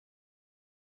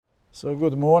So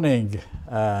good morning.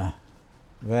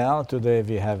 Well, today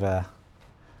we have a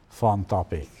fun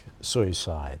topic,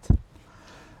 suicide.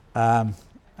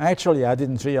 Actually, I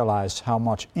didn't realize how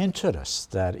much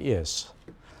interest there is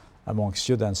among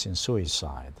students in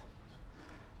suicide.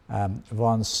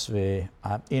 Once we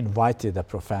invited a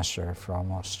professor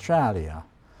from Australia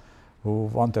who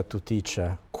wanted to teach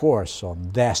a course on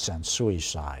death and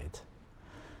suicide.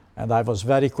 And I was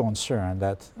very concerned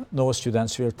that no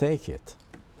students will take it.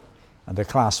 And the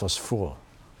class was full.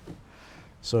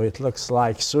 So it looks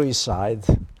like suicide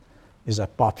is a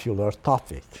popular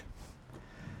topic.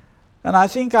 And I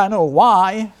think I know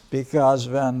why, because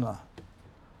when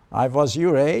I was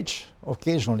your age,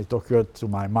 occasionally it occurred to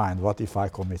my mind, what if I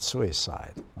commit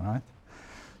suicide, right?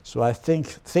 So I think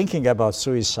thinking about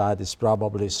suicide is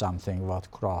probably something what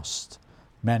crossed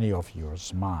many of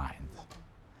yours mind.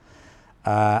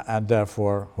 And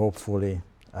therefore, hopefully,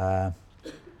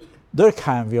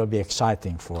 Durkheim will be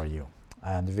exciting for you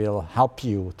and will help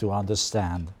you to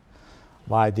understand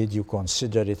why did you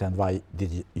consider it and why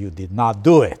you did not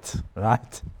do it,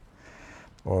 right?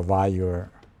 Or why your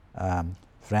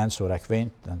friends or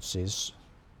acquaintances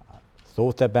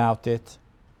thought about it.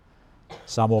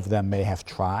 Some of them may have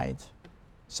tried.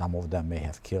 Some of them may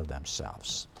have killed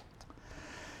themselves.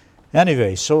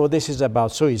 Anyway, so this is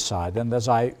about suicide. And as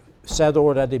I said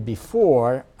already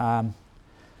before,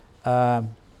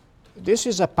 this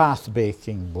is a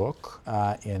path-breaking book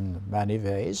in many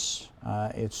ways.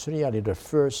 It's really the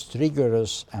first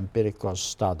rigorous empirical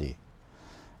study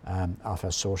of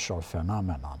a social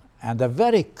phenomenon, and a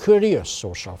very curious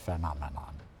social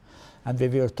phenomenon. And we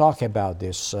will talk about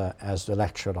this as the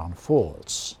lecture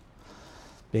unfolds,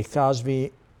 because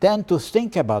we tend to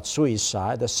think about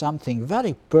suicide as something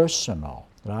very personal,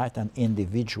 right, and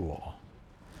individual.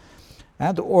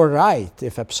 And all right,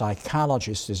 if a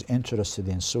psychologist is interested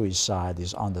in suicide,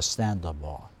 is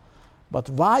understandable. But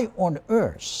why on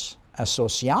earth a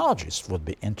sociologist would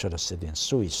be interested in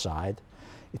suicide?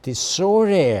 It is so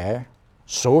rare,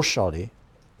 socially,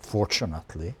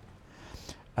 fortunately.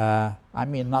 I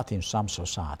mean, not in some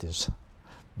societies,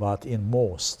 but in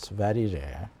most, very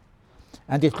rare.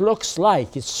 And it looks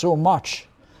like it's so much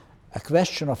a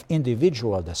question of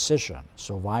individual decision.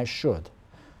 So why should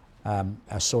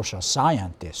a social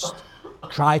scientist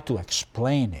try to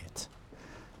explain it?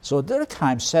 So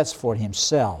Durkheim sets for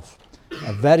himself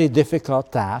a very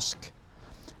difficult task,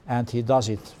 and he does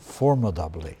it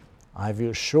formidably. I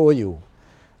will show you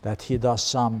that he does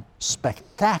some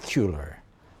spectacular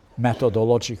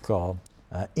methodological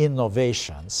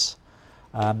innovations.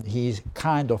 He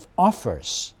kind of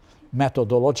offers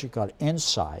methodological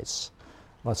insights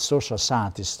what social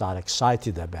scientists are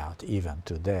excited about even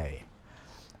today.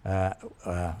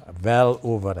 Well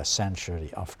over a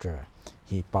century after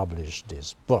he published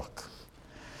this book.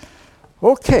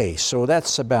 Okay, so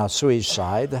that's about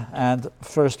suicide, and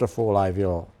first of all I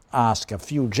will ask a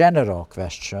few general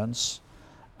questions,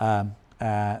 and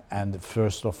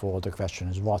first of all the question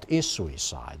is, what is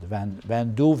suicide?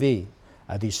 When do we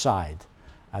decide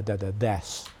that a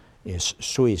death is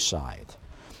suicide?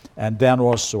 And then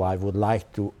also I would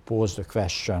like to pose the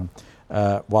question,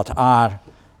 what are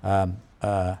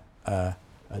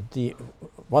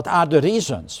the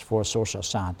reasons for social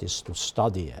scientists to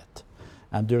study it?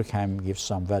 And Durkheim gives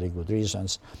some very good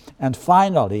reasons. And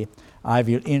finally, I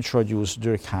will introduce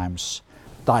Durkheim's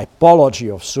typology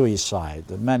of suicide.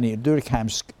 Many Durkheim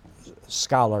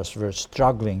scholars were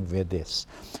struggling with this,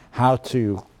 how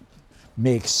to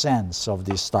make sense of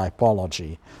this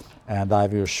typology. And I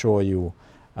will show you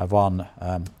one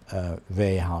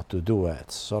way how to do it.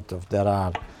 Sort of there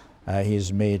are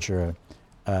his major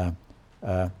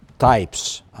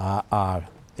types are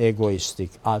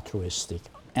egoistic, altruistic,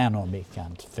 anomic,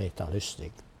 and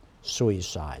fatalistic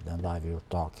suicide, and I will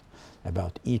talk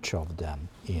about each of them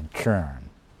in turn.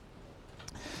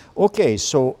 Okay,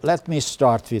 so let me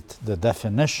start with the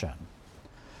definition.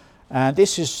 And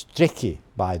this is tricky,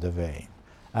 by the way.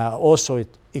 Also,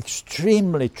 it's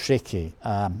extremely tricky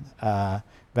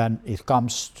when it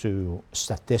comes to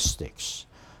statistics,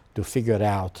 to figure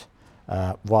out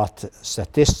what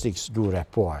statistics do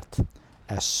report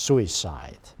as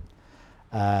suicide.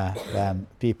 When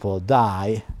people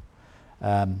die,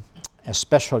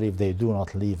 especially if they do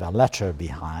not leave a letter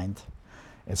behind,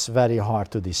 it's very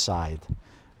hard to decide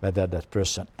whether that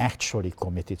person actually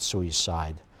committed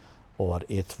suicide or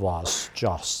it was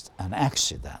just an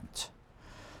accident.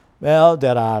 Well,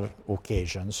 there are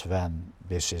occasions when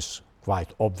this is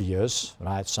quite obvious,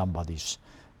 right? Somebody's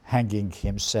hanging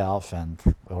himself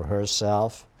or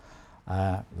herself,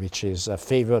 which is a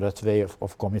favorite way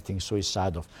of committing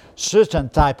suicide of certain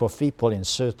type of people in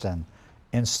certain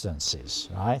instances,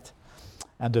 right?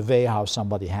 And the way how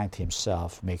somebody hanged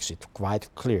himself makes it quite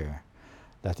clear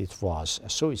that it was a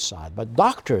suicide. But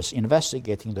doctors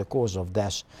investigating the cause of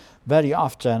death very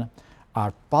often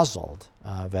are puzzled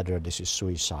whether this is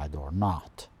suicide or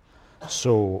not.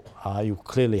 So you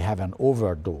clearly have an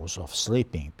overdose of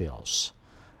sleeping pills.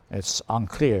 It's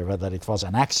unclear whether it was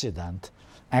an accident.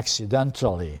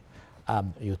 Accidentally,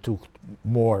 you took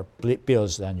more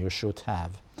pills than you should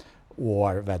have,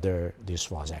 or whether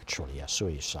this was actually a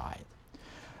suicide.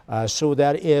 So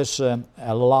there is a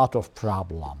lot of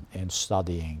problem in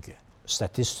studying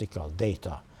statistical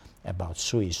data about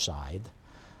suicide,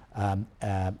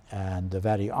 and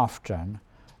very often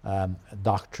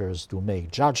doctors do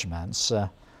make judgments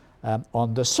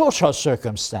on the social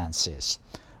circumstances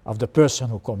of the person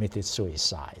who committed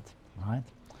suicide. Right?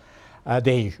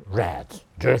 They read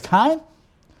Durkheim,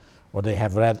 or they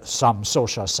have read some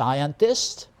social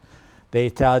scientist. They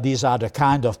tell these are the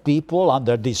kind of people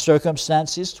under these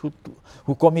circumstances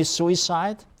who commit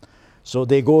suicide. So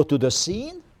they go to the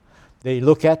scene, they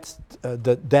look at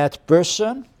the dead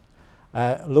person,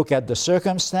 look at the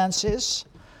circumstances.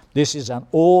 This is an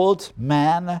old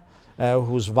man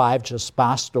whose wife just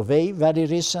passed away very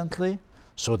recently,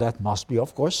 so that must be,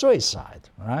 of course, suicide,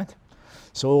 right?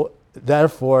 So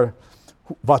therefore,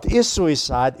 what is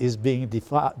suicide is being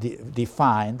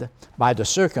defined by the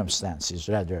circumstances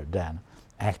rather than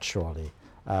actually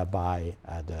by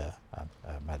the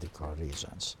medical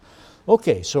reasons.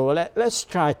 Okay, so let's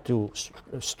try to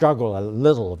struggle a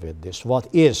little with this. What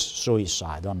is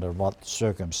suicide? Under what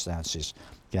circumstances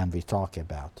can we talk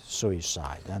about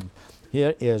suicide? And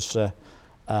here is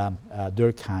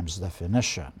Durkheim's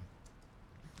definition.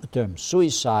 The term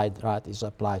suicide, right, is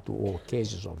applied to all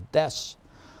cases of death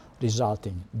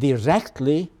resulting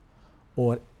directly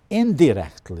or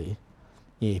indirectly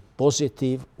a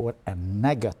positive or a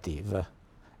negative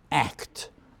act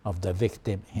of the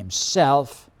victim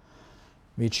himself,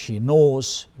 which he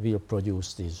knows will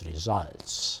produce these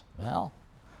results. Well,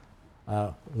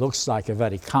 looks like a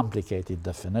very complicated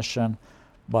definition,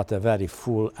 but a very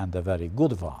full and a very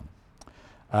good one.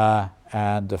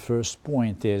 And the first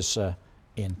point is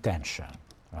intention,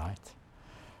 right?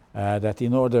 That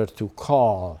in order to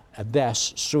call a death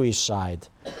suicide,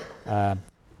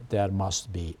 there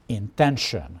must be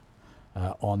intention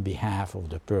on behalf of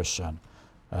the person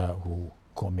who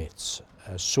commits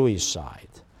suicide.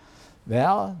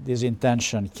 Well, this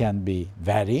intention can be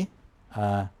very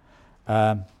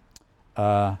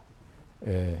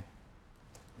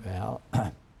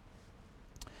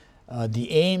the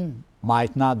aim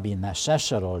might not be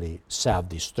necessarily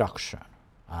self-destruction.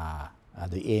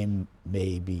 The aim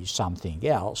may be something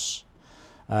else.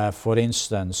 For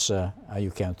instance,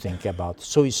 you can think about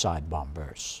suicide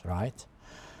bombers, right?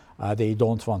 They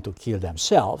don't want to kill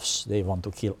themselves, they want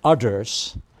to kill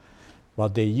others,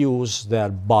 but they use their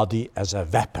body as a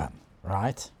weapon,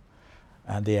 right?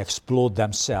 And they explode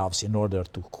themselves in order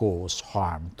to cause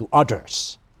harm to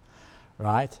others,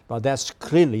 right? But that's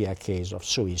clearly a case of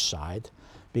suicide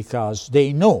because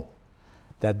they know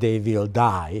that they will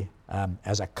die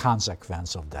as a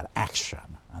consequence of their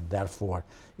action, and therefore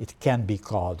it can be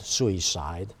called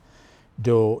suicide,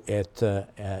 though it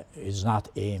is not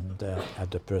aimed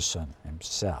at the person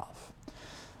himself.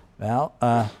 Well,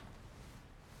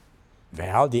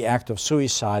 the act of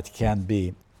suicide can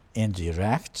be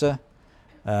indirect,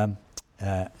 and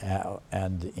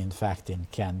in fact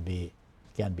it can be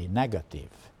negative.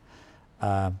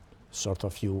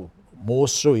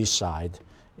 Most suicide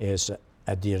is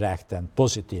a direct and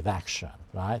positive action,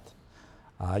 right?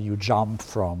 You jump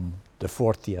from the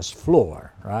 40th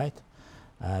floor, right?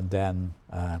 And then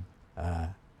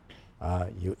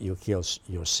you kill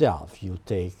yourself. You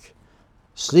take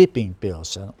sleeping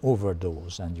pills and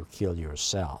overdose and you kill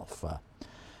yourself.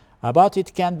 But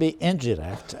it can be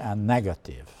indirect and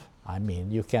negative. I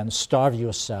mean, you can starve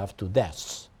yourself to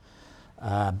death.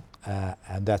 And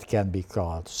that can be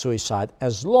called suicide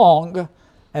as long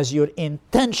as your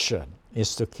intention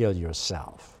is to kill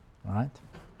yourself, right?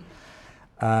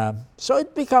 So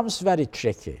it becomes very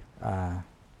tricky.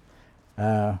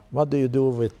 What do you do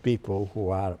with people who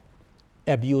are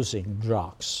abusing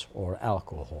drugs or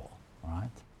alcohol,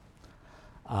 right?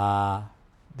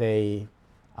 They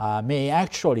may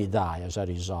actually die as a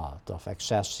result of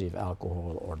excessive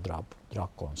alcohol or drug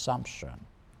consumption.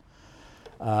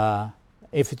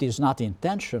 If it is not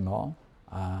intentional,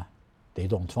 they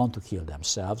don't want to kill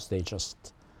themselves, they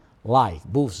just like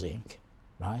boozing,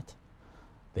 right?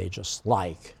 They just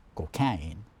like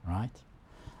cocaine, right?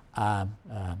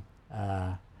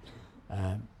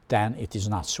 Then it is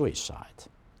not suicide,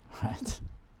 right?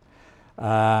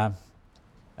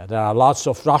 There are lots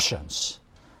of Russians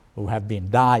who have been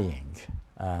dying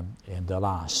in the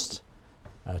last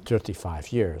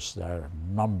 35 years. There are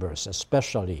numbers,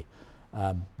 especially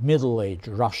middle-aged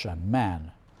Russian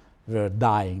men were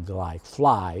dying like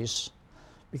flies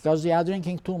because they are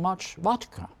drinking too much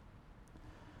vodka.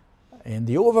 In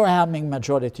the overwhelming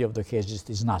majority of the cases, it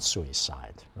is not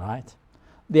suicide, right?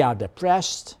 They are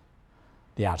depressed,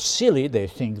 they are silly, they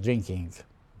think drinking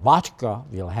vodka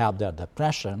will help their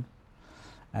depression,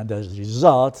 and as a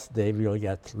result, they will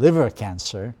get liver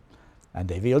cancer and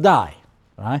they will die,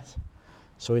 right?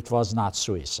 So it was not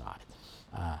suicide.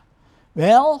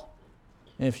 Well,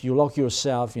 if you lock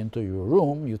yourself into your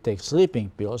room, you take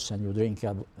sleeping pills and you drink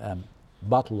a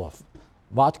bottle of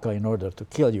vodka in order to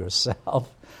kill yourself,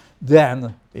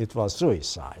 then it was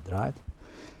suicide, right?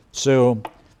 So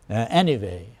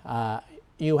anyway,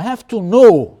 you have to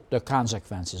know the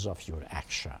consequences of your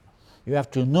action. You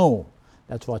have to know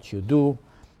that what you do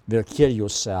will kill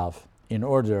yourself in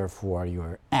order for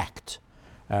your act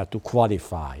to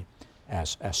qualify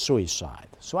as suicide.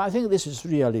 So I think this is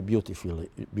really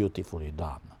beautifully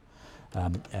done,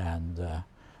 and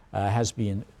has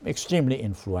been extremely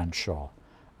influential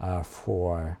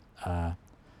for a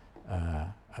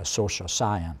social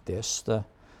scientist.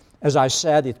 As I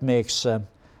said, it makes a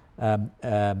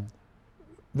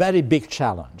very big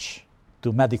challenge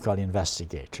to medical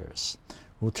investigators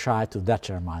who try to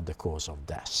determine the cause of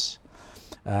death,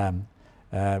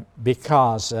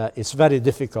 because it's very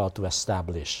difficult to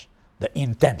establish the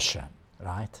intention,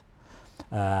 right?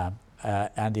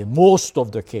 And in most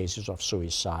of the cases of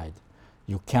suicide,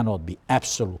 you cannot be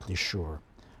absolutely sure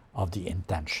of the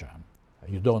intention.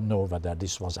 You don't know whether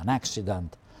this was an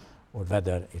accident or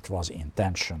whether it was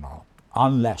intentional,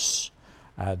 unless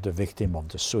the victim of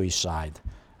the suicide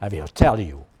will tell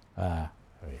you,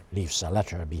 leaves a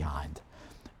letter behind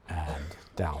and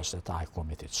tells that I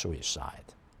committed suicide.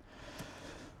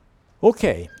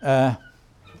 Okay.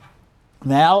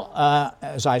 Well,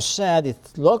 as I said,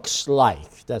 it looks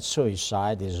like that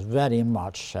suicide is very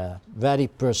much a very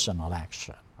personal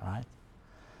action, right?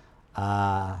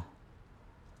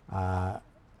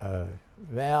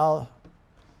 Well,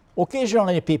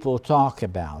 occasionally people talk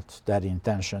about their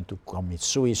intention to commit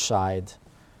suicide.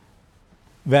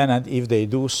 When and if they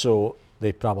do so,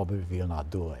 they probably will not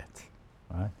do it,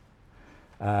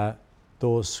 right?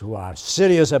 Those who are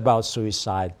serious about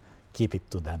suicide keep it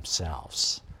to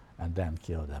themselves and then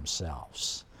kill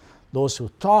themselves. Those who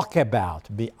talk about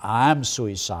I'm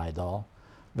suicidal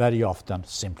very often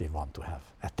simply want to have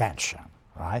attention,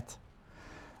 right?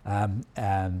 And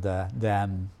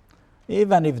then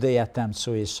even if they attempt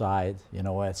suicide, you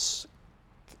know, it's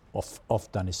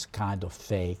often it's kind of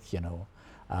fake, you know.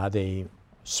 They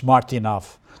smart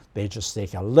enough, they just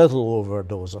take a little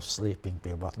overdose of sleeping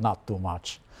pill, but not too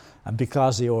much. And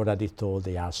because they already told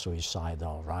they are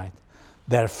suicidal, right?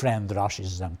 Their friend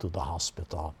rushes them to the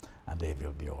hospital and they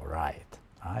will be all right,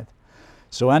 right?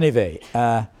 So anyway,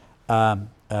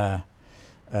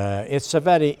 it's a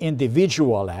very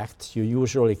individual act. You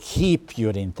usually keep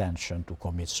your intention to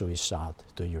commit suicide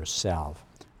to yourself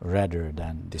rather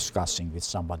than discussing with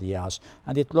somebody else.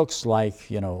 And it looks like,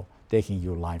 you know, taking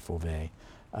your life away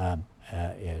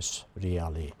is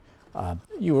really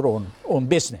your own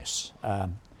business.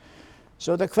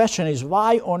 So the question is,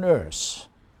 why on earth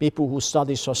people who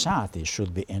study society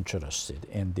should be interested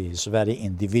in this very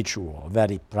individual,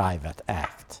 very private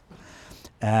act?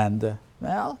 And,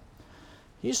 well,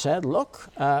 he said, look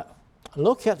at,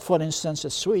 for instance, the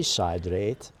suicide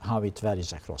rate, how it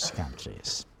varies across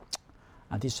countries.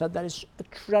 And he said there is a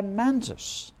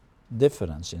tremendous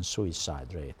difference in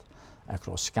suicide rate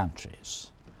across countries.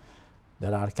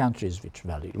 There are countries with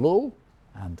very low,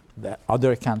 and there are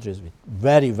other countries with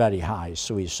very, very high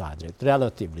suicide rate,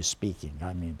 relatively speaking.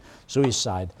 I mean,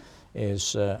 suicide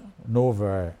is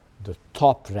nowhere the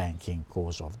top-ranking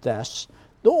cause of death,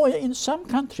 though in some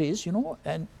countries, you know,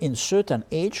 and in certain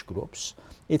age groups,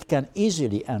 it can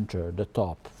easily enter the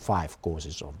top 5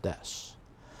 causes of death.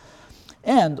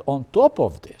 And on top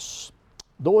of this,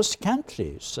 those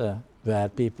countries where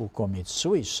people commit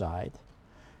suicide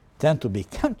tend to be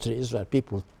countries where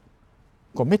people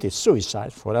committed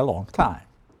suicide for a long time.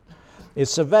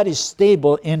 It's a very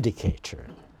stable indicator.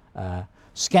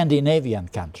 Scandinavian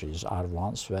countries are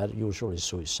ones where usually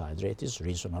suicide rate is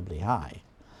reasonably high.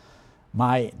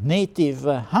 My native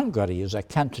Hungary is a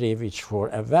country which for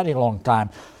a very long time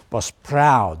was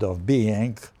proud of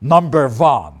being number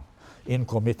 1 in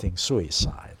committing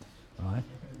suicide.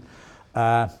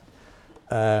 Right?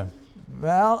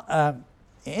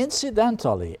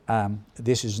 Incidentally,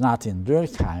 this is not in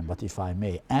Durkheim, but if I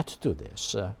may add to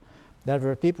this, there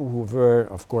were people who were,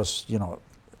 of course, you know,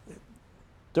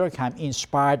 Durkheim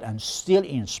inspired and still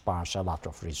inspires a lot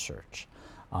of research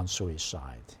on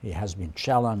suicide. He has been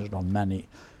challenged on many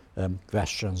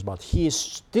questions, but he is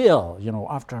still,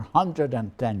 after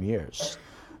 110 years,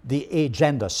 the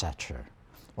agenda setter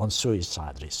on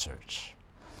suicide research.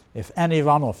 If any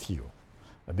one of you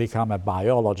become a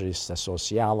biologist, a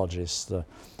sociologist,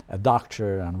 a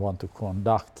doctor, and want to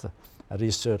conduct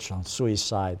research on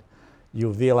suicide,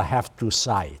 you will have to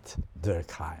cite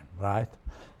Durkheim, right?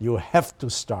 You have to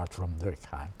start from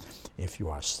Durkheim if you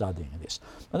are studying this.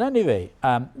 But anyway,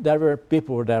 there were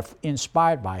people that were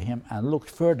inspired by him and looked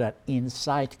further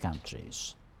inside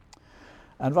countries.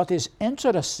 And what is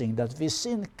interesting that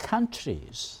within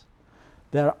countries,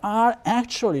 there are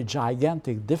actually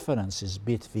gigantic differences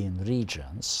between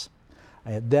regions.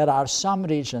 There are some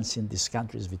regions in these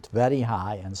countries with very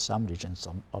high and some regions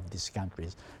of these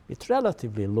countries with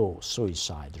relatively low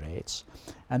suicide rates,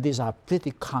 and these are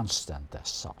pretty constant as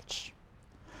such.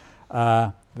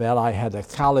 Well, I had a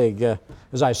colleague,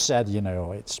 as I said,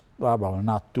 it's probably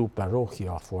not too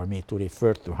parochial for me to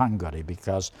refer to Hungary,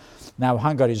 because now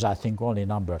Hungary is, I think, only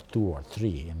number 2 or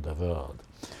 3 in the world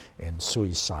in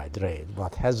suicide rate,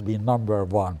 but has been number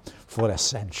 1 for a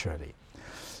century.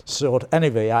 So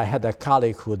anyway, I had a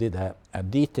colleague who did a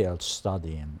detailed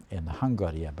study in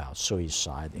Hungary about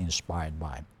suicide, inspired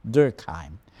by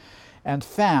Durkheim, and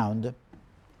found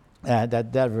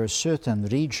that there were certain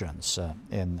regions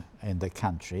in the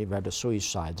country where the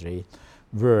suicide rate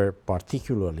were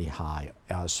particularly high,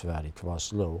 elsewhere it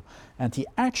was low. And he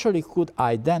actually could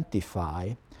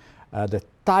identify the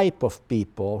type of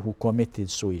people who committed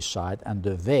suicide and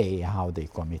the way how they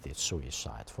committed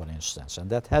suicide, for instance. And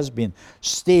that has been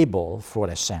stable for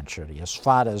a century, as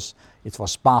far as it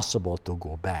was possible to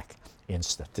go back in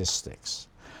statistics.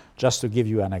 Just to give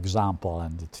you an example,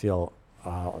 and it will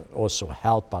also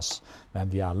help us when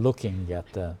we are looking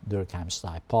at Durkheim's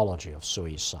typology of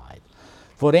suicide.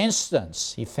 For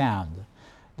instance, he found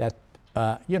that,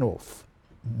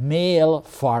 male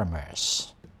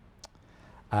farmers,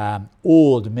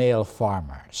 old male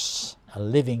farmers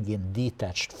living in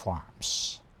detached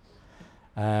farms,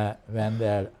 when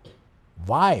their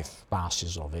wife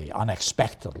passes away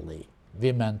unexpectedly,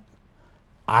 women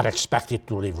are expected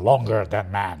to live longer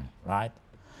than men, right?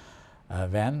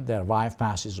 When their wife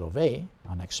passes away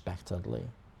unexpectedly,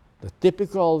 the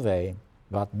typical way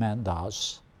what men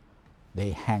does, they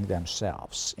hang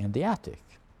themselves in the attic.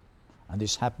 And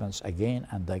this happens again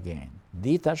and again.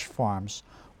 Detached farms,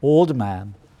 old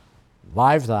man,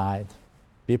 wife died,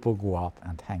 people go up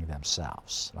and hang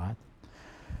themselves,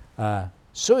 right?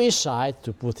 Suicide,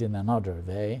 to put in another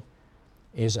way,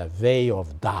 is a way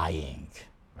of dying,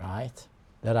 right?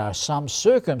 There are some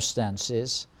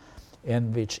circumstances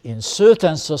in which in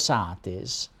certain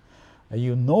societies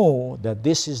you know that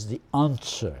this is the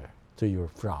answer to your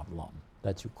problem,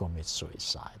 that you commit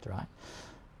suicide, right?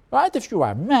 Right, if you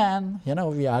are a man,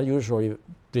 we are usually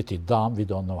pretty dumb. We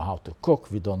don't know how to cook.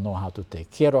 We don't know how to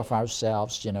take care of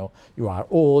ourselves. You are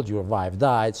old, your wife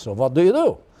died, so what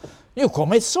do? You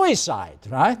commit suicide,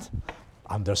 right?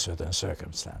 Under certain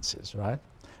circumstances, right?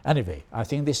 Anyway, I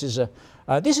think this is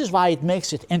why it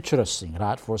makes it interesting,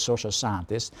 right, for social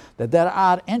scientists, that there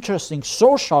are interesting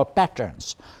social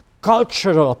patterns,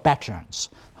 cultural patterns,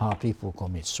 how people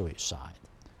commit suicide.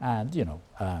 And,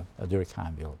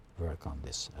 Durkheim will work on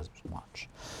this as much.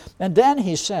 And then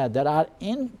he said there are,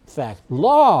 in fact,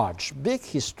 large, big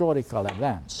historical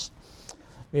events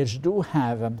which do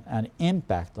have an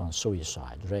impact on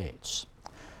suicide rates.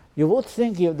 You would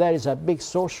think if there is a big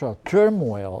social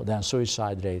turmoil, then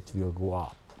suicide rate will go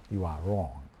up. You are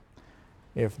wrong.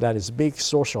 If there is big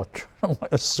social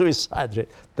turmoil, suicide rate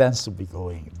tends to be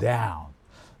going down,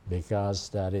 because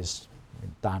there is,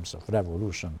 in times of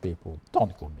revolution, people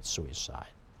don't commit suicide.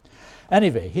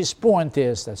 Anyway, his point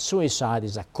is that suicide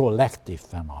is a collective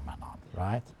phenomenon,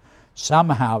 right?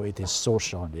 Somehow it is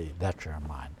socially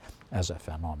determined as a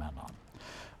phenomenon.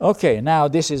 Okay, now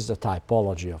this is the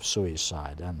typology of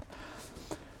suicide, and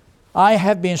I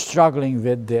have been struggling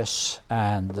with this,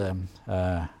 and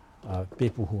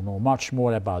people who know much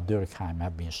more about Durkheim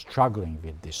have been struggling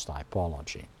with this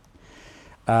typology.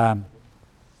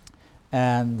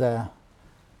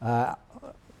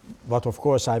 What of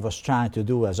course I was trying to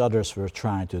do, as others were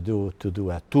trying to do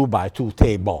a 2x2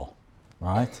 table,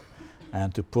 right?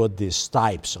 And to put these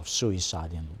types of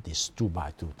suicide in this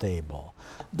 2x2 table.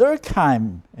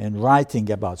 Durkheim, in writing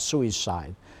about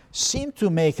suicide, seemed to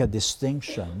make a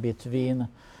distinction between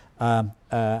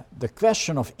the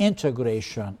question of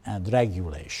integration and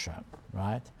regulation,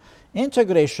 right?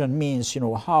 Integration means,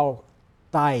 how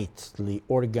tightly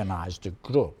organized the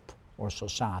group or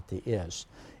society is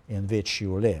in which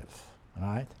you live.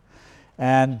 right?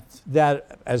 And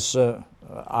that, as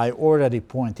I already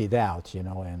pointed out,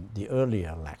 in the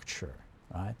earlier lecture,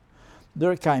 right?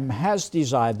 Durkheim has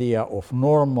this idea of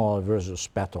normal versus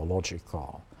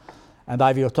pathological. And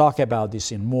I will talk about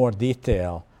this in more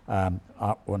detail on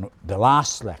the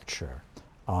last lecture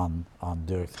on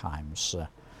Durkheim's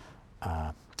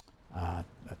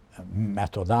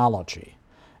methodology.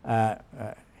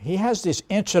 He has this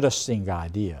interesting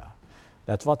idea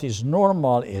that what is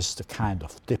normal is the kind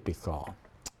of typical.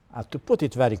 To put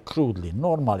it very crudely,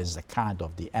 normal is the kind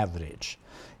of the average.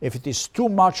 If it is too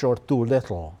much or too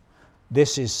little,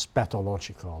 this is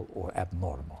pathological or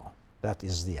abnormal. That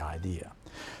is the idea.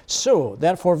 So,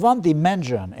 therefore, one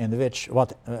dimension in which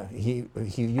he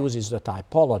uses the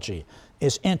typology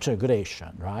is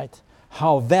integration, right?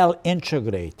 How well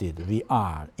integrated we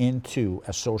are into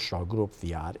a social group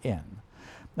we are in.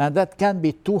 Now, that can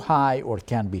be too high or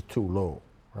can be too low,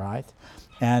 right?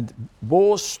 And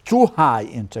both too high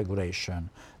integration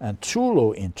and too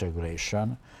low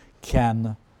integration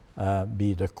can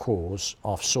be the cause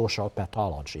of social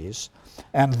pathologies.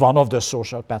 And one of the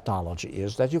social pathology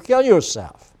is that you kill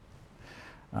yourself,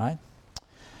 right?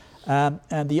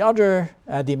 And the other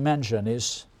dimension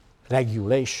is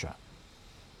regulation.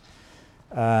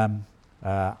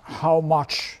 How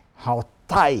much, how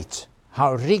tight,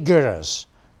 how rigorous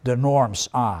the norms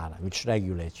are which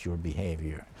regulate your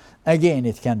behavior. Again,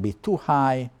 it can be too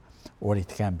high or it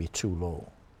can be too low.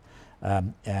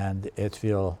 And it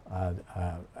will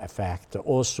affect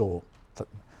also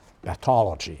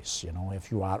pathologies.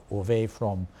 If you are away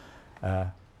from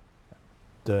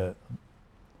the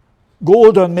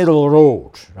golden middle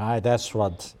road, right? That's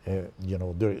what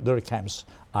Durkheim's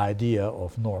idea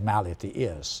of normality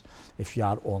is. If you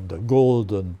are on the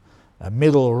golden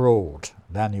middle road,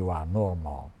 then you are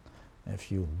normal.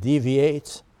 If you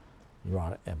deviate, you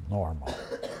are abnormal.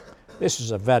 This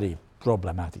is a very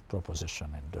problematic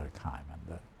proposition in Durkheim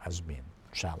and has been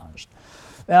challenged.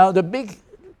 Now, the big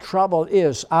trouble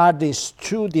is, are these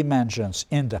two dimensions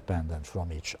independent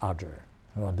from each other,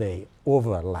 or they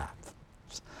overlap?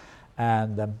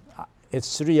 And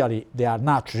they are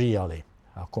not really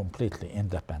completely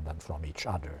independent from each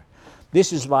other.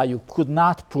 This is why you could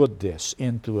not put this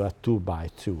into a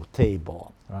 2x2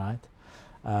 table, right?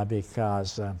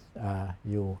 Because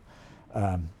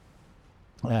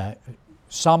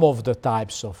some of the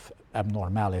types of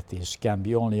abnormalities can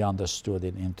be only understood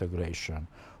in integration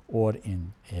or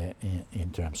in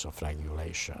terms of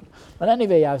regulation. But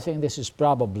anyway, I think this is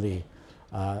probably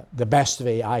the best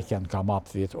way I can come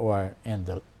up with, or in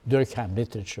the Durkheim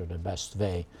literature, the best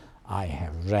way I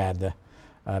have read,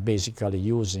 basically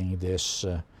using this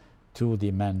two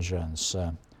dimensions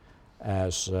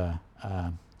as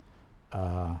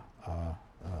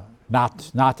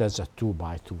not as a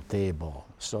 2x2 table.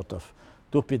 Sort of,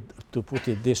 to put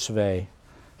it this way,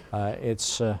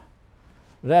 it's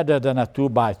rather than a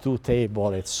 2x2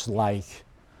 table, it's like,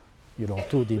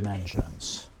 two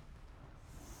dimensions,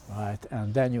 right?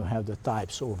 And then you have the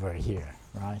types over here,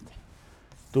 right?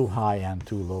 Too high and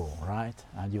too low, right?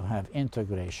 And you have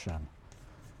integration,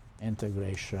 and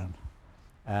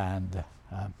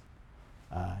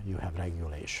you have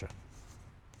regulation.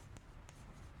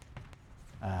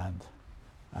 And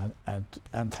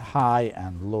high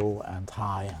and low and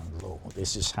high and low.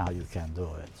 This is how you can do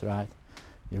it, right?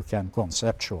 You can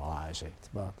conceptualize it,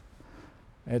 but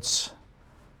it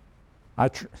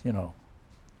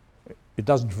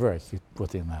doesn't work. You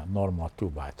put in a normal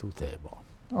 2x2 table.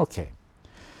 Okay.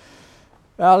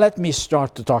 Let me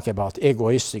start to talk about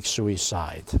egoistic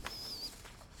suicide,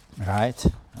 right?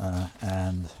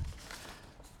 And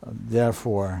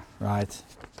therefore, right,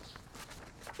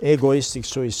 egoistic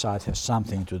suicide has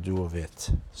something to do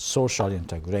with social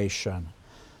integration,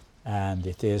 and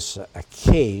it is a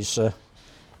case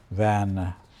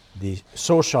when the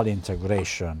social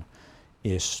integration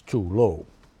is too low.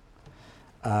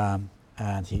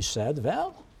 And he said,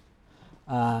 well,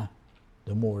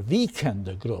 the more weakened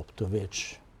the group to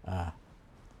which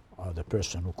the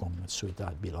person who commits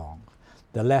suicide belongs,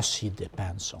 the less he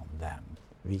depends on them.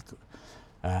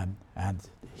 And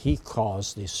he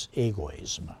calls this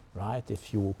egoism, right?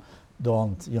 If you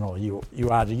don't, you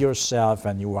are yourself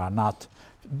and you are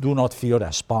do not feel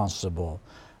responsible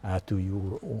to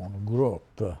your own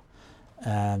group,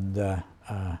 and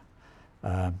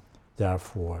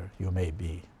therefore you may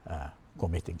be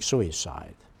committing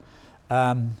suicide.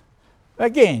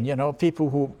 Again, people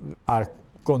who are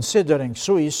considering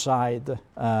suicide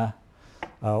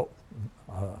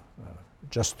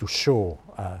just to show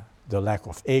the lack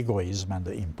of egoism and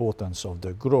the importance of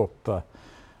the group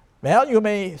well, you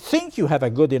may think you have a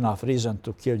good enough reason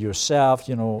to kill yourself.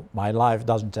 My life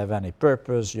doesn't have any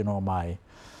purpose. My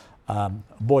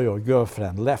boy or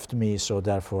girlfriend left me, so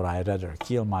therefore I'd rather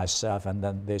kill myself. And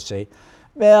then they say,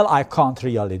 well, I can't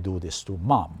really do this to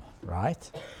mom,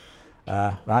 right?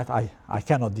 Right? I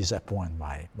cannot disappoint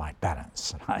my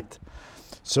parents, right?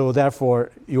 So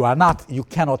therefore, you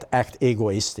cannot act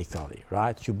egoistically,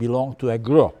 right? You belong to a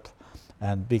group.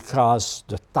 And because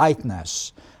the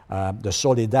tightness, the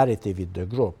solidarity with the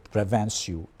group prevents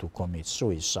you to commit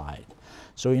suicide.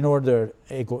 So in order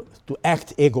to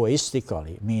act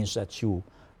egoistically means that you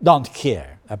don't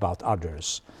care about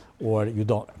others, or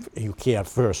you care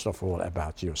first of all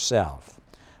about yourself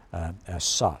as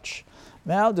such.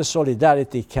 Well, the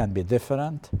solidarity can be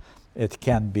different. It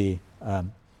can be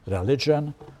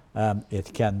religion,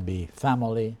 it can be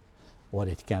family, or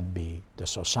it can be the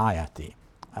society.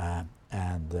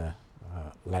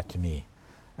 Let me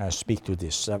speak to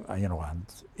this. And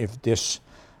if this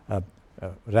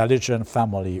religion,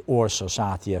 family, or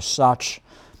society as such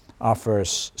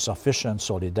offers sufficient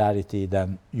solidarity,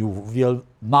 then you will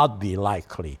not be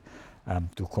likely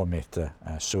to commit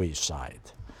suicide.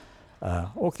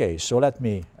 Okay, so let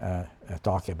me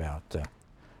talk about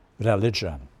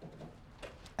religion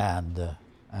and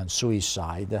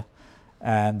suicide,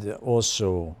 and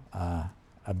also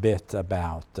a bit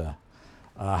about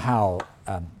how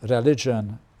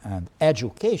religion and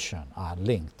education are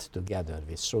linked together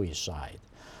with suicide.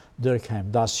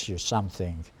 Durkheim does here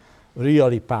something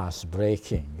really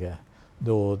path-breaking.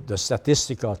 Though the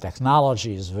statistical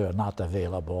technologies were not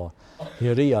available, he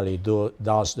really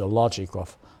does the logic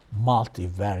of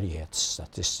multivariate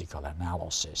statistical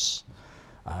analysis.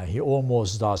 He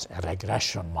almost does a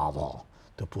regression model,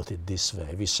 to put it this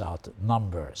way, without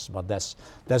numbers, but that's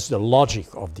the logic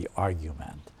of the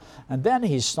argument. And then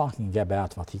he's talking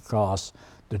about what he calls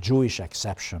the Jewish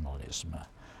exceptionalism.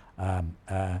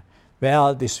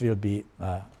 Well, this will be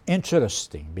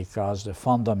interesting because the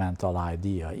fundamental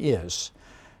idea is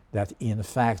that, in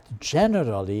fact,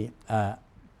 generally,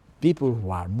 people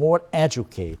who are more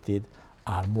educated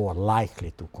are more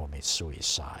likely to commit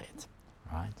suicide,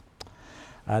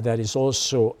 right? There is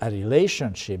also a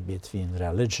relationship between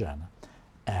religion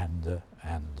and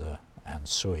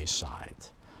suicide.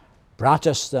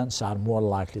 Protestants are more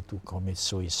likely to commit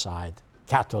suicide,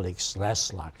 Catholics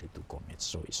less likely to commit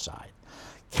suicide.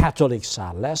 Catholics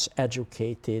are less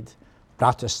educated,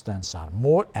 Protestants are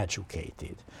more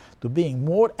educated. To being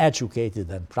more educated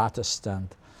than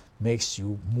Protestant makes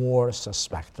you more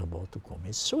susceptible to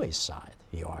commit suicide,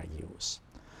 he argues.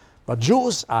 But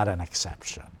Jews are an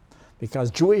exception,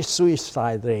 because Jewish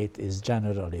suicide rate is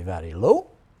generally very low,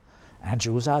 and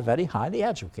Jews are very highly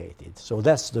educated. So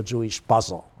that's the Jewish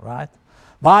puzzle, right?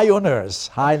 Why on earth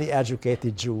highly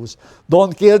educated Jews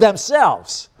don't kill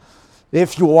themselves?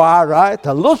 If you are, right,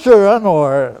 a Lutheran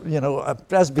or, a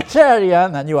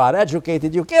Presbyterian and you are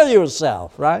educated, you kill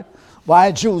yourself, right?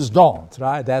 Why Jews don't,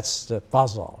 right? That's the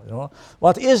puzzle,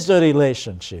 What is the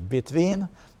relationship between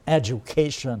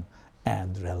education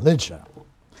and religion?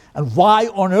 And why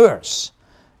on earth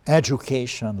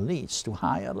education leads to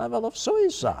higher level of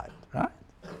suicide,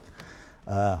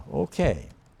 right? Okay,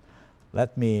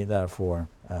 let me therefore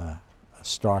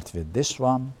start with this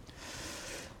one.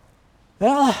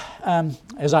 Well,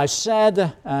 as I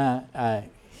said,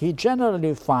 he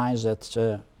generally finds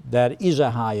that there is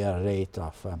a higher rate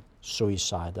of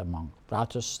suicide among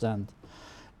Protestants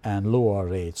and lower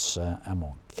rates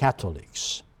among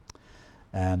Catholics.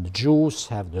 And Jews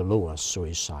have the lowest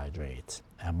suicide rate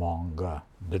among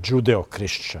the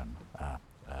Judeo-Christian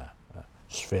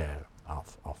sphere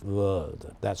of the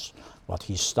world. That's what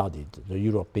he studied, the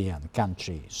European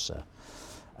countries.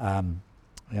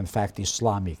 In fact,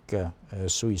 Islamic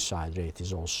suicide rate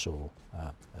is also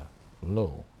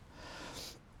low.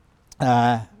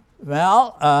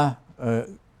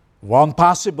 One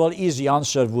possible easy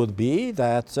answer would be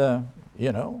that,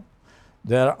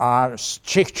 there are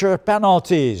stricter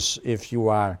penalties if you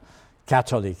are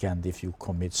Catholic and if you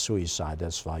commit suicide.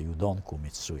 That's why you don't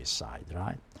commit suicide,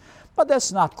 right? But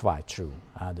that's not quite true,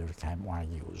 Durkheim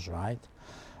argues, right?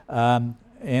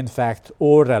 In fact,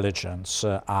 all religions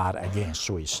are against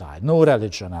suicide. No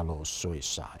religion allows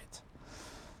suicide.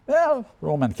 Well,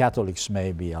 Roman Catholics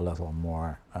may be a little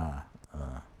more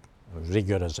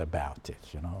rigorous about it,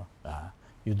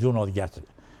 You do not get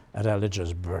a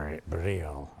religious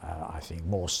burial. I think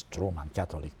most Roman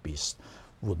Catholic priests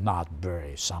would not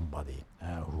bury somebody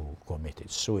who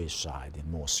committed suicide in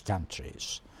most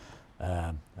countries.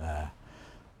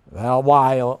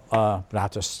 While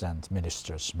Protestant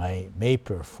ministers may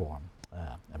perform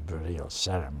a burial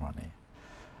ceremony.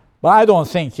 But I don't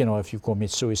think, if you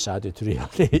commit suicide, it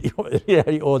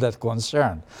really all that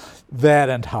concerned where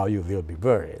and how you will be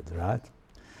buried, right?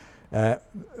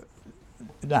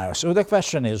 Now, so the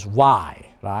question is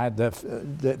why, right?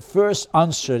 The first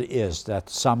answer is that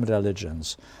some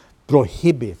religions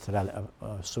prohibit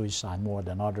suicide more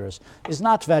than others. It's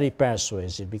not very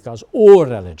persuasive because all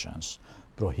religions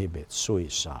prohibit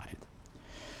suicide.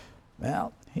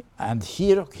 Well, and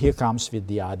here comes with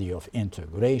the idea of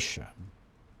integration.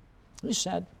 He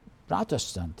said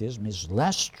Protestantism is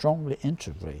less strongly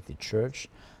integrated church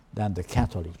than the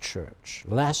Catholic Church,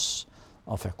 less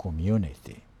of a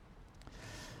community.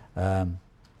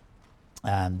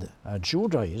 And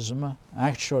Judaism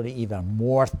actually even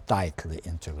more tightly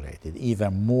integrated,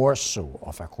 even more so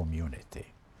of a community.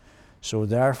 So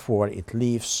therefore it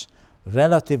leaves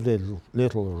relatively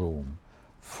little room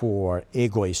for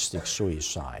egoistic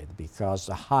suicide because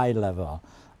the high level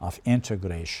of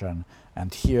integration,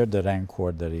 and here the rank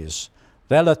order is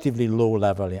relatively low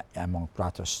level among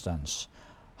Protestants,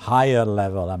 higher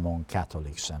level among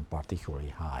Catholics, and particularly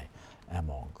high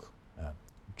among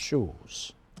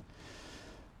Jews.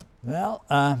 Well,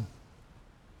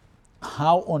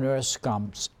 how on earth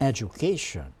comes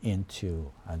education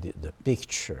into the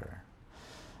picture?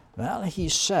 Well, he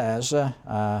says,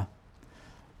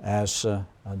 as the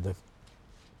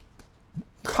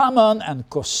common and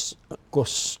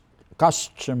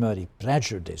customary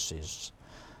prejudices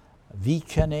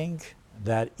weakening,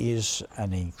 there is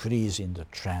an increase in the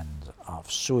trend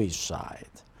of suicide.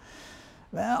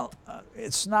 Well,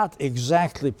 it's not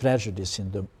exactly prejudice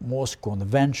in the most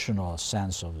conventional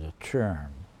sense of the term,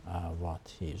 what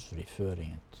he's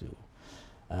referring to.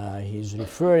 He's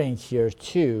referring here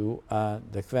to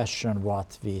the question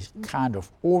what we kind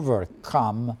of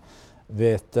overcome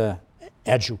with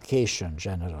education,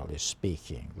 generally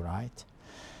speaking, right?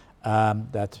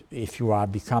 That if you are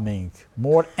becoming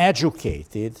more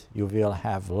educated, you will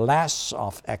have less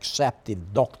of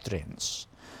accepted doctrines.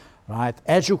 Right?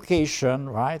 Education,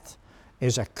 right,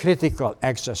 is a critical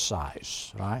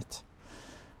exercise, right?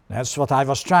 That's what I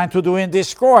was trying to do in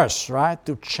this course, right?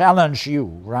 To challenge you,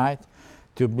 right?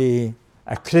 To be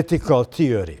a critical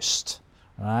theorist,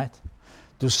 right?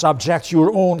 To subject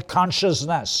your own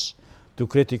consciousness to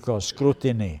critical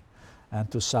scrutiny and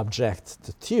to subject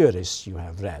the theorists you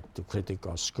have read to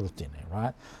critical scrutiny,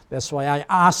 right? That's why I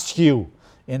asked you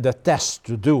in the test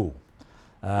to do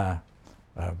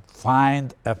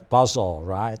find a puzzle,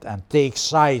 right, and take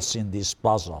sides in this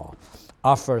puzzle,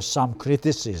 offer some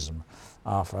criticism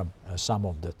of some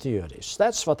of the theories.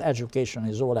 That's what education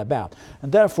is all about.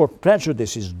 And therefore,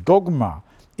 prejudice dogma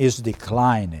is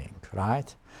declining,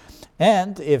 right?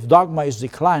 And if dogma is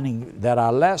declining, there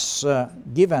are less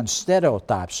given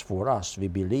stereotypes for us we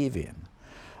believe in,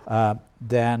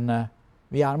 then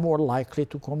we are more likely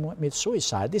to commit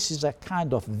suicide. This is a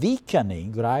kind of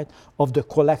weakening, right, of the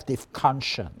collective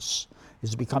conscience.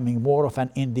 It's becoming more of an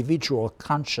individual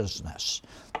consciousness.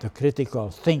 The critical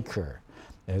thinker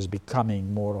is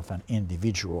becoming more of an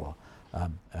individual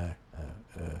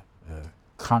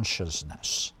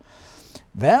consciousness.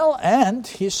 Well, and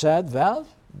he said, well,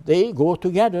 they go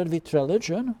together with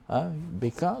religion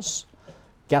because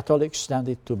Catholics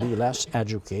tended to be less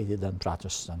educated than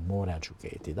Protestant, more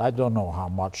educated. I don't know how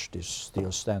much this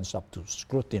still stands up to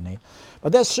scrutiny,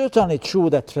 but that's certainly true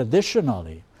that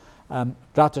traditionally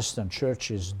Protestant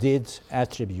churches did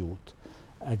attribute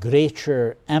a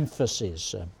greater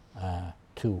emphasis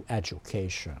to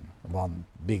education. One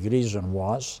big reason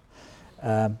was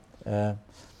the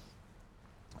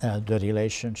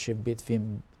relationship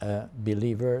between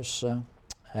believers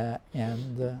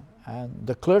and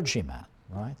the clergyman.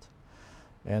 Right?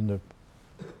 And the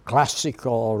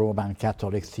classical Roman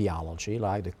Catholic theology,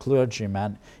 like the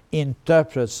clergyman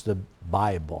interprets the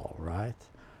Bible, right,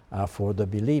 for the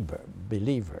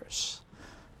believers.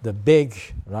 The big,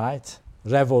 right,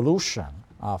 revolution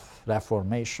of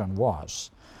Reformation was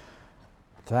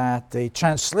that they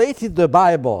translated the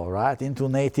Bible, right, into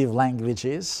native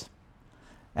languages,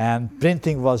 and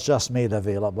printing was just made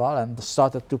available, and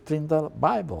started to print the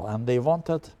Bible, and they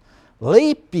wanted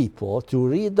lay people to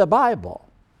read the Bible.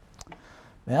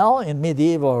 Well, in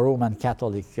medieval Roman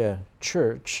Catholic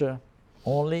Church,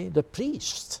 only the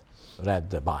priest read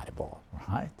the Bible,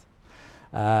 right?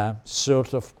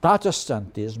 Sort of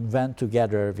Protestantism went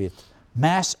together with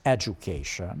mass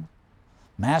education,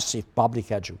 massive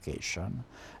public education,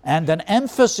 and an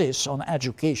emphasis on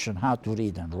education, how to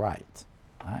read and write,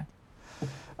 right?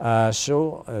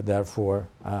 Therefore,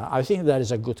 I think there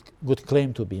is a good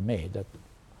claim to be made that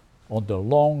on the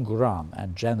long run,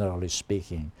 and generally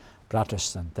speaking,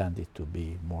 Protestants tended to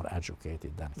be more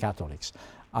educated than Catholics.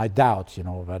 I doubt,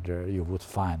 whether you would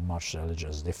find much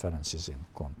religious differences in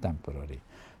contemporary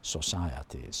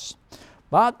societies.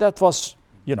 But that was,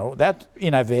 that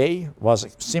in a way was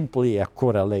simply a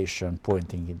correlation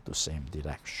pointing in the same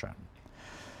direction.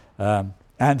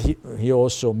 And he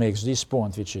also makes this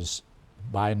point, which is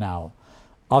by now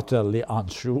utterly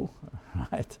untrue,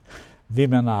 right?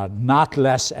 Women are not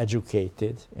less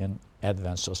educated in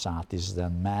advanced societies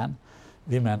than men.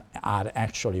 Women are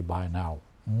actually by now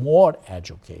more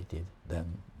educated than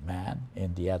men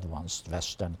in the advanced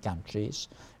Western countries,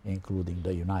 including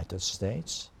the United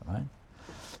States, right?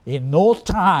 In no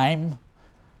time,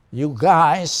 you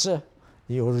guys,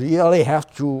 you really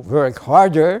have to work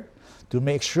harder to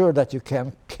make sure that you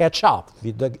can catch up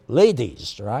with the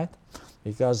ladies, right?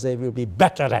 Because they will be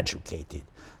better educated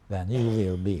than you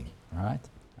will be, right?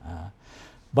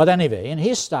 But anyway, in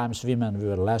his times, women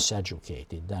were less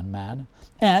educated than men,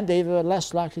 and they were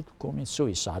less likely to commit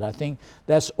suicide. I think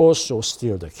that's also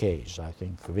still the case. I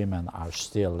think women are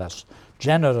still less,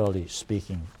 generally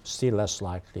speaking, still less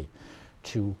likely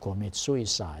to commit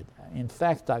suicide. In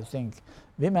fact, I think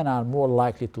women are more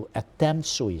likely to attempt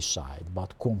suicide,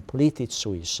 but completed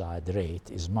suicide rate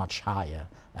is much higher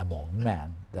among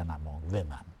men than among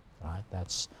women, right?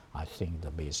 That's, I think,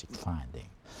 the basic finding.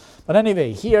 But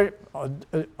anyway, here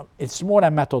it's more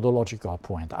a methodological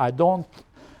point.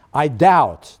 I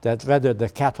doubt that whether the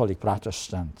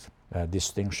Catholic-Protestant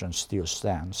distinction still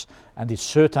stands, and it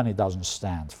certainly doesn't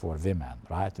stand for women,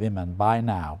 right? Women by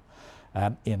now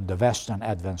in the Western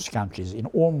advanced countries, in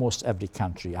almost every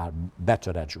country, are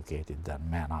better educated than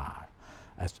men are.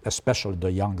 Especially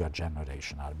the younger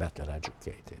generation are better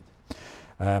educated.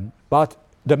 But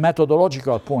the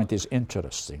methodological point is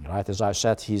interesting, right? As I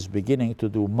said, he's beginning to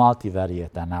do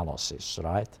multivariate analysis,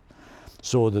 right?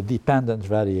 So the dependent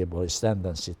variable is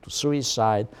tendency to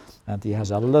suicide, and he has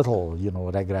a little,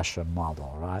 regression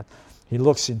model, right? He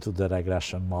looks into the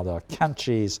regression model,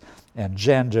 countries and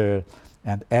gender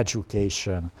and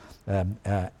education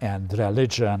and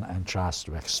religion, and tries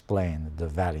to explain the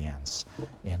variance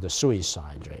in the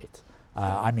suicide rate.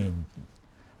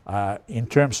 In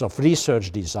terms of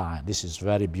research design, this is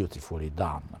very beautifully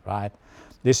done, right?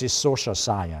 This is social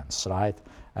science, right,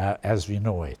 as we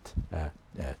know it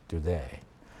today.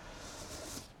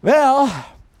 Well,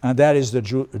 and that is the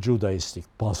Judaistic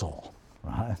puzzle,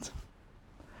 right?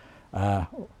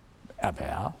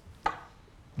 Well,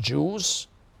 Jews,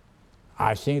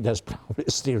 I think that's probably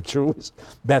still true, is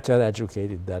better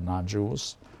educated than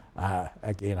non-Jews.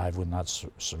 Again, I would not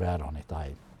swear on it.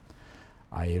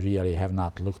 I really have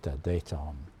not looked at data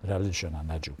on religion and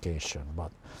education,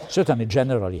 but certainly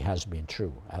generally has been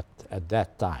true at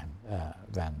that time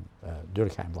when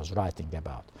Durkheim was writing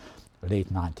about late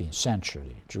 19th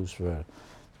century. Jews were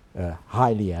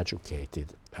highly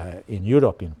educated in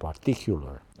Europe in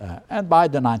particular, and by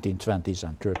the 1920s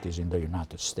and 30s in the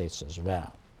United States as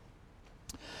well.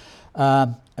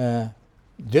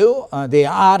 Though they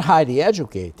are highly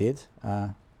educated,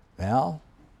 well,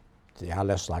 they are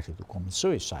less likely to commit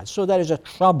suicide. So there is a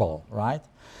trouble, right,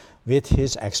 with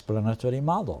his explanatory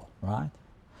model, right?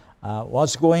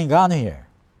 What's going on here?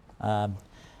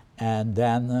 And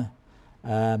then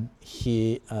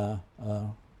he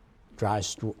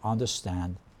tries to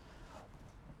understand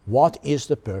what is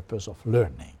the purpose of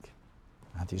learning.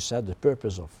 And he said the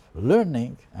purpose of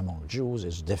learning among Jews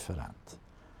is different.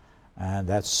 And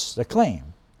that's the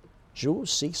claim. Jew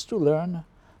seeks to learn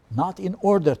not in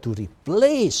order to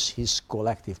replace his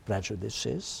collective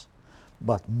prejudices,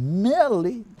 but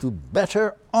merely to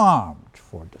better armed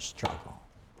for the struggle.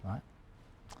 Right?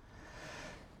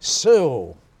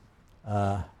 So,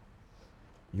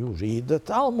 you read the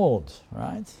Talmud,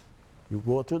 right? You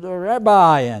go to the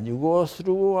rabbi and you go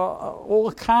through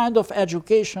all kind of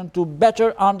education to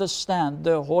better understand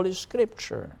the Holy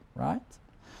Scripture, right?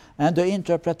 And the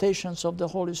interpretations of the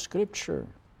Holy Scripture,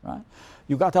 right?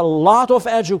 You got a lot of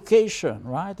education,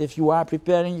 right? If you are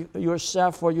preparing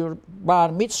yourself for your bar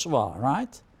mitzvah,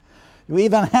 right? You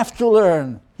even have to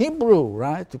learn Hebrew,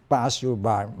 right, to pass your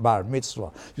bar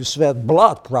mitzvah. You sweat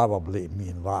blood probably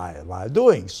meanwhile while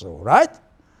doing so, right?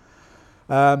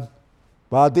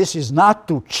 But this is not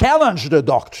to challenge the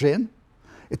doctrine.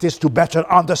 It is to better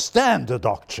understand the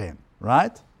doctrine,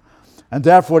 right? And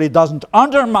therefore it doesn't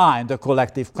undermine the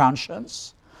collective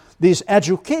conscience. This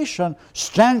education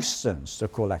strengthens the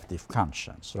collective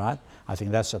conscience, right? I think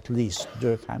that's at least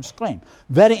Durkheim's claim.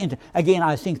 Again,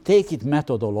 I think take it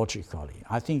methodologically.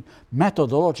 I think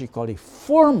methodologically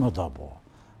formidable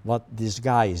what this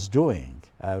guy is doing,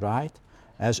 right?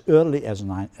 As early as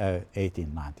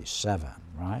 1897,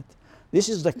 right? This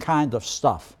is the kind of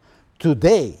stuff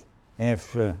today,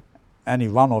 if any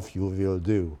one of you will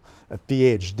do a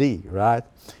PhD, right,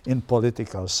 in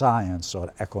political science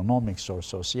or economics or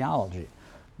sociology,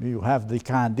 you have this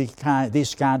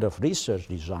kind of research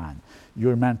design.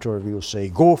 Your mentor will say,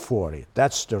 go for it.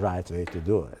 That's the right way to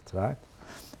do it, right?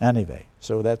 Anyway,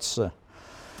 so that's...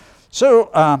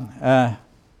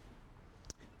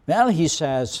 well, he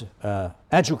says,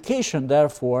 education,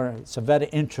 therefore, it's a very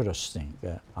interesting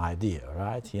idea,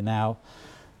 right? He now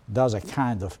does a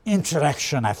kind of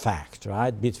interaction effect,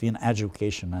 right, between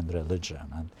education and religion.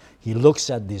 And he looks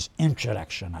at this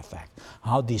interaction effect,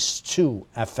 how these two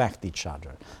affect each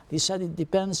other. He said it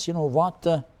depends, what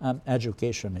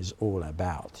education is all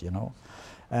about,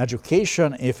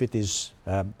 Education, if it is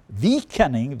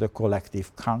weakening the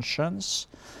collective conscience,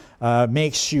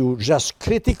 makes you just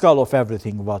critical of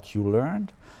everything what you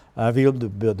learned, will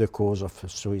be the cause of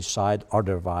suicide.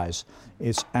 Otherwise,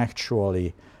 it's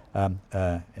actually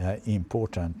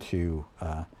important to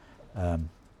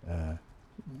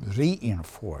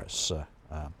reinforce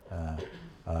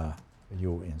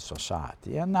you in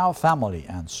society. And now family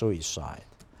and suicide.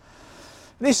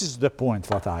 This is the point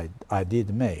what I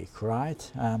did make,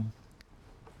 right?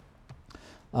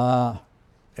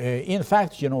 In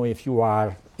fact, if you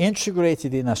are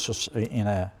integrated in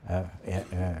a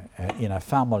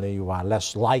family, you are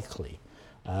less likely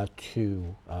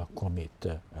to commit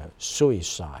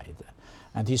suicide.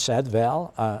 And he said,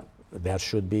 well, there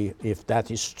should be, if that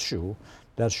is true,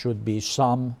 there should be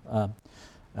some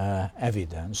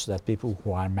evidence that people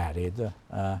who are married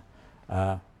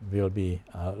will be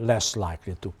less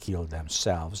likely to kill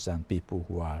themselves than people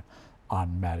who are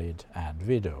unmarried and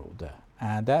widowed.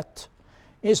 And that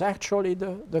is actually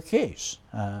the case.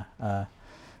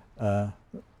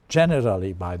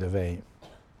 Generally, by the way,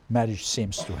 marriage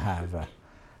seems to have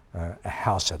a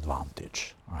health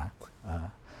advantage, right?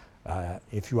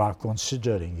 If you are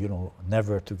considering,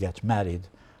 never to get married,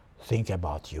 think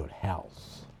about your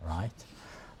health, right?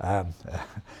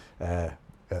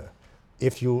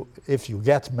 If you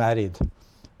get married,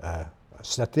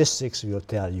 statistics will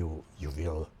tell you you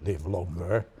will live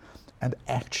longer, and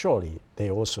actually they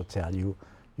also tell you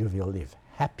you will live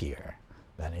happier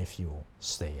than if you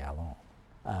stay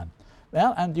alone.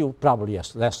 Well, and you probably are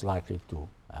less likely to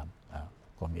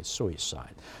commit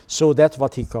suicide. So that's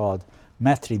what he called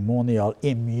matrimonial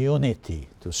immunity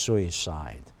to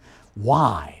suicide.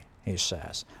 Why, he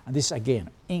says, and this again,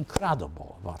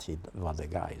 incredible what the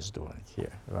guy is doing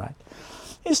here, right?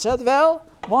 He said, well,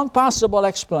 one possible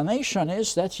explanation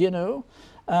is that,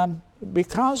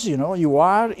 because, you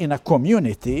are in a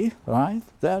community, right,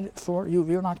 therefore you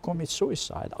will not commit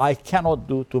suicide. I cannot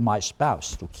do to my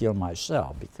spouse to kill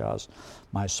myself because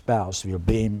my spouse will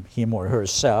blame him or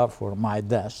herself for my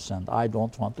death, and I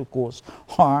don't want to cause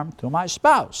harm to my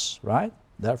spouse, right?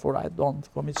 Therefore, I don't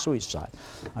commit suicide.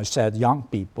 I said young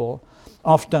people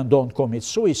often don't commit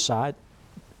suicide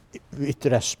with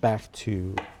respect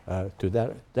to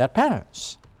their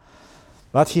parents.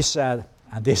 But he said,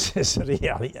 and this is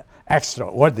really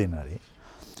extraordinary,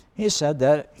 he said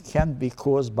that it can be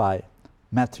caused by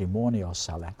matrimonial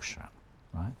selection,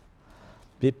 right?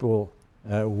 People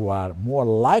who are more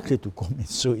likely to commit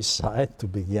suicide to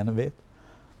begin with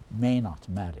may not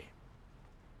marry.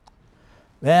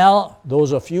 Well,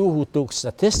 those of you who took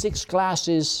statistics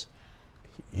classes,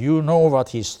 you know what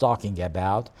he's talking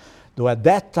about, though at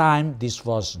that time this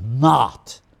was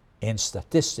not in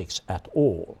statistics at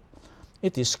all.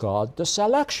 It is called the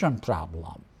selection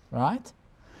problem, right?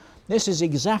 This is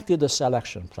exactly the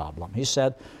selection problem. He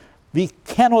said, we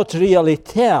cannot really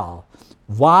tell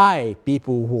why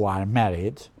people who are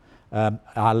married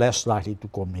are less likely to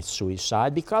commit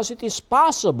suicide, because it is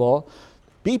possible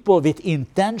people with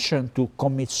intention to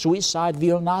commit suicide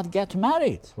will not get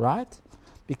married, right?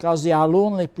 Because they are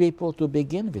lonely people to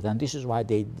begin with, and this is why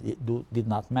they did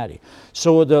not marry.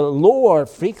 So the lower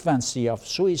frequency of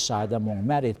suicide among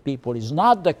married people is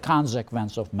not the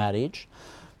consequence of marriage,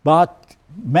 but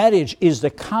marriage is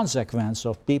the consequence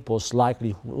of people's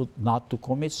likelihood not to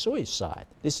commit suicide.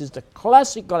 This is the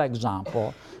classical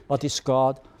example, what is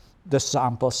called the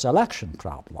sample selection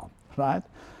problem, right?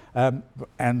 And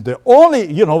the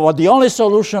only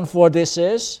solution for this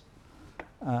is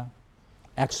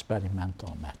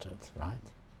experimental method, right?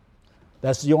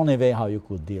 That's the only way how you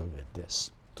could deal with this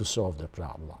to solve the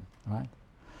problem, right?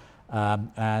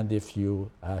 And if you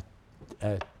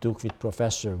took with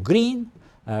Professor Green,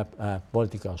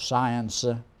 political science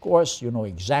course, you know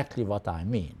exactly what I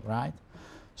mean, right?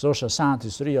 Social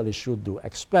scientists really should do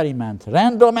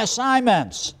random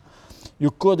assignments.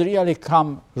 You could really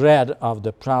come rid of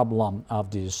the problem of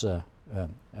these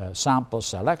sample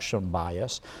selection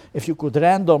bias, if you could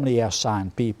randomly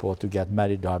assign people to get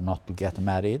married or not to get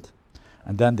married,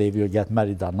 and then they will get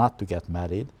married or not to get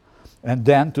married, and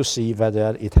then to see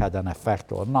whether it had an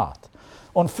effect or not.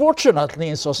 Unfortunately,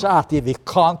 in society, we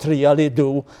can't really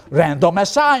do random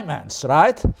assignments,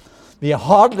 right? We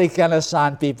hardly can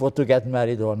assign people to get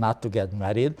married or not to get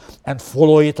married and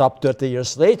follow it up 30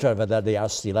 years later whether they are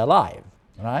still alive,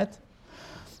 right?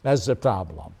 That's the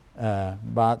problem.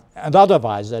 And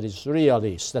otherwise, there is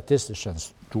really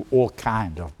statisticians do all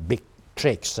kind of big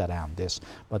tricks around this,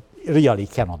 but it really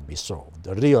cannot be solved.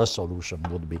 The real solution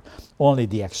would be only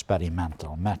the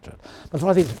experimental method. But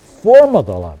what is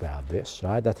formidable about this,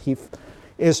 right, that he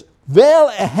is well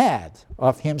ahead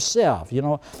of himself. You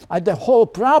know, the whole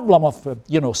problem of,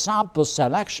 sample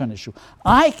selection issue,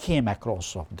 I came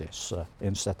across of this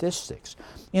in statistics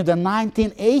in the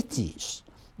 1980s.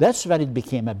 That's where it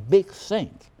became a big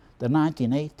thing, the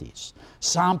 1980s.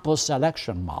 Sample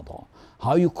selection model,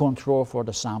 how you control for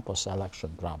the sample selection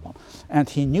problem. And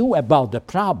he knew about the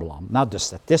problem, not the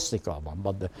statistical one,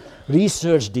 but the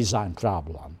research design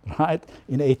problem, right,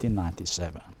 in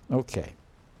 1897. Okay.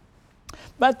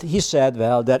 But he said,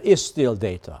 well, there is still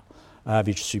data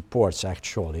which supports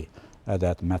actually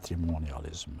that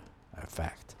matrimonialism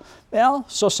fact. Well,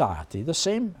 society, the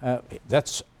same,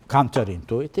 that's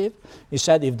counterintuitive. He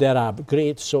said if there are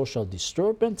great social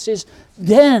disturbances,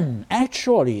 then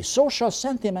actually social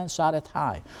sentiments are at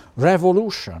high.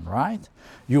 Revolution, right?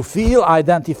 You feel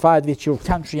identified with your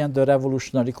country and the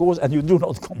revolutionary cause, and you do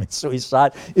not commit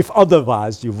suicide. If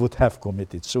otherwise, you would have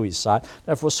committed suicide.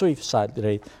 Therefore, suicide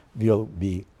rate will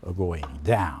be going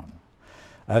down.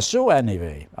 So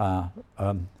anyway,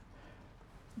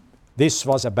 this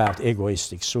was about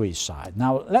egoistic suicide.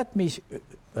 Now, let me...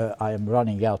 I am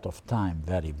running out of time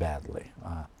very badly.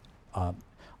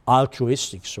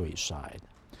 Altruistic suicide.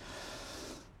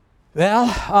 Well,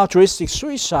 altruistic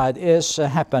suicide is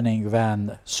happening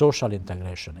when social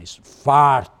integration is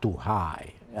far too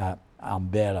high,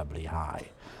 unbearably high.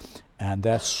 And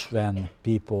that's when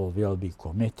people will be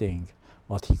committing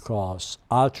what he calls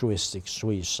altruistic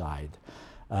suicide.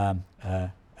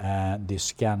 And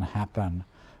this can happen,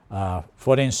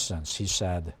 for instance, he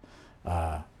said,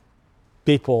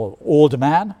 people, old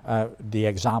men, the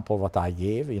example what I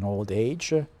gave, in old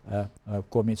age,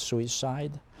 commit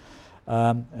suicide.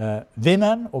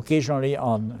 Women, occasionally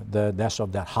on the death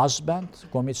of their husband,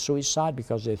 commit suicide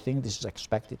because they think this is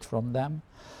expected from them.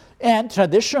 And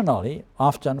traditionally,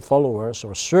 often followers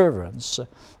or servants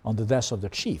on the death of the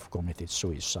chief committed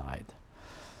suicide.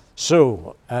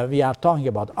 So we are talking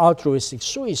about altruistic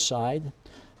suicide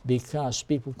because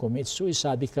people commit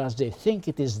suicide because they think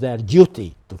it is their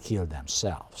duty to kill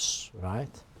themselves, right?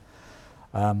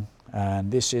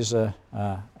 And this is a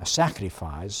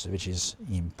sacrifice which is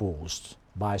imposed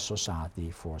by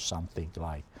society for something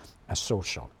like a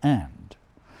social end,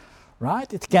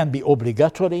 right? It can be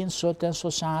obligatory in certain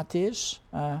societies.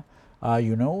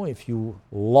 If you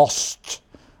lost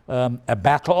a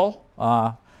battle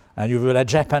and you were a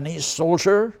Japanese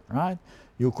soldier, right?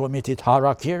 You committed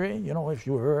harakiri, if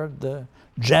you heard the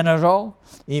general,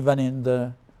 even in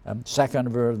the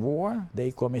Second World War,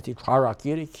 they committed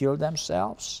harakiri, killed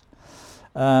themselves.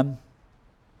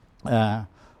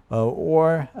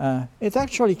 Or it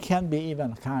actually can be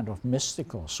even kind of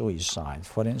mystical suicide.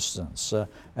 For instance,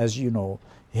 as you know,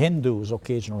 Hindus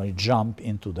occasionally jump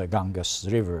into the Ganges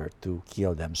River to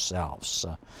kill themselves.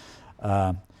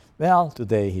 Well,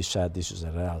 today he said this is a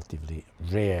relatively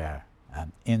rare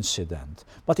incident.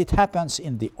 But it happens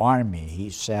in the army. He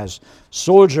says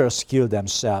soldiers kill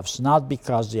themselves not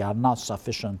because they are not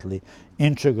sufficiently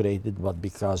integrated, but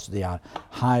because they are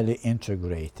highly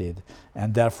integrated,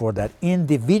 and therefore that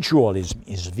individualism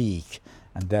is weak,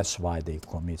 and that's why they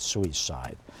commit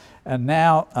suicide. And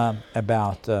now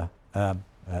about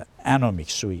anomic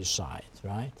suicide,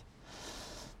 right?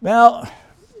 Well,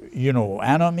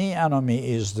 anomie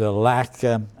is the lack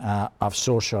of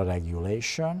social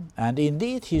regulation. And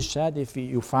indeed, he said, if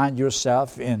you find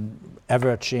yourself in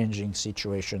ever-changing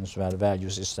situations where value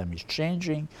system is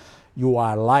changing, you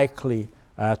are likely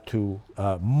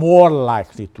more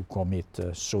likely to commit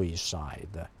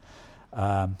suicide.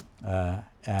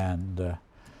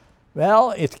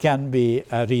 Well, it can be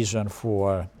a reason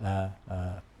for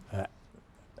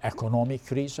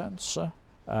economic reasons.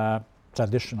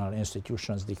 Traditional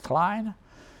institutions decline.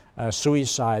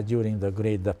 Suicide during the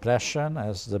Great Depression,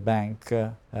 as the bank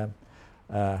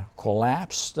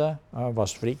collapsed,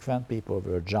 was frequent. People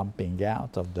were jumping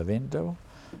out of the window.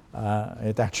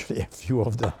 A few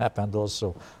of them happened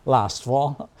also last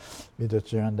fall with the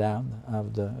turn down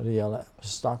of the real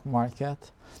stock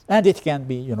market. And it can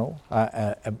be, you know,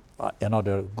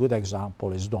 another good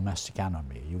example is domestic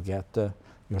anomie. You get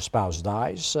your spouse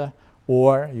dies,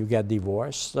 or you get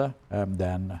divorced,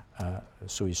 then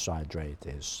suicide rate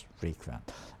is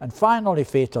frequent. And finally,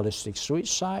 fatalistic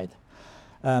suicide.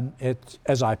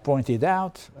 As I pointed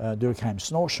out,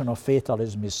 Durkheim's notion of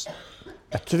fatalism is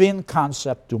a twin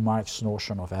concept to Marx's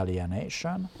notion of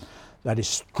alienation. That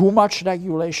is too much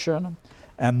regulation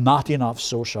and not enough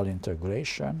social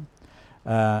integration,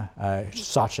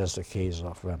 such as the case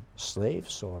of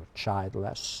slaves or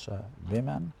childless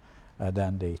women.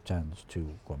 Then they tend to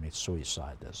commit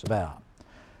suicide as well.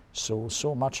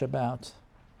 So much about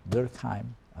Durkheim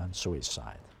and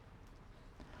suicide.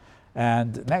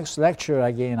 And next lecture,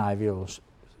 again, I will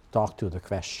talk to the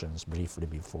questions briefly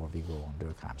before we go on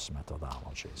Durkheim's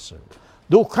methodology. So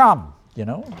do come, you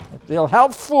know, it will be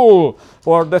helpful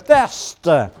for the test.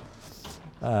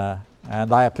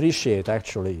 And I appreciate,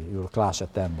 actually, your class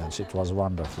attendance. It was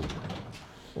wonderful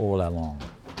all along.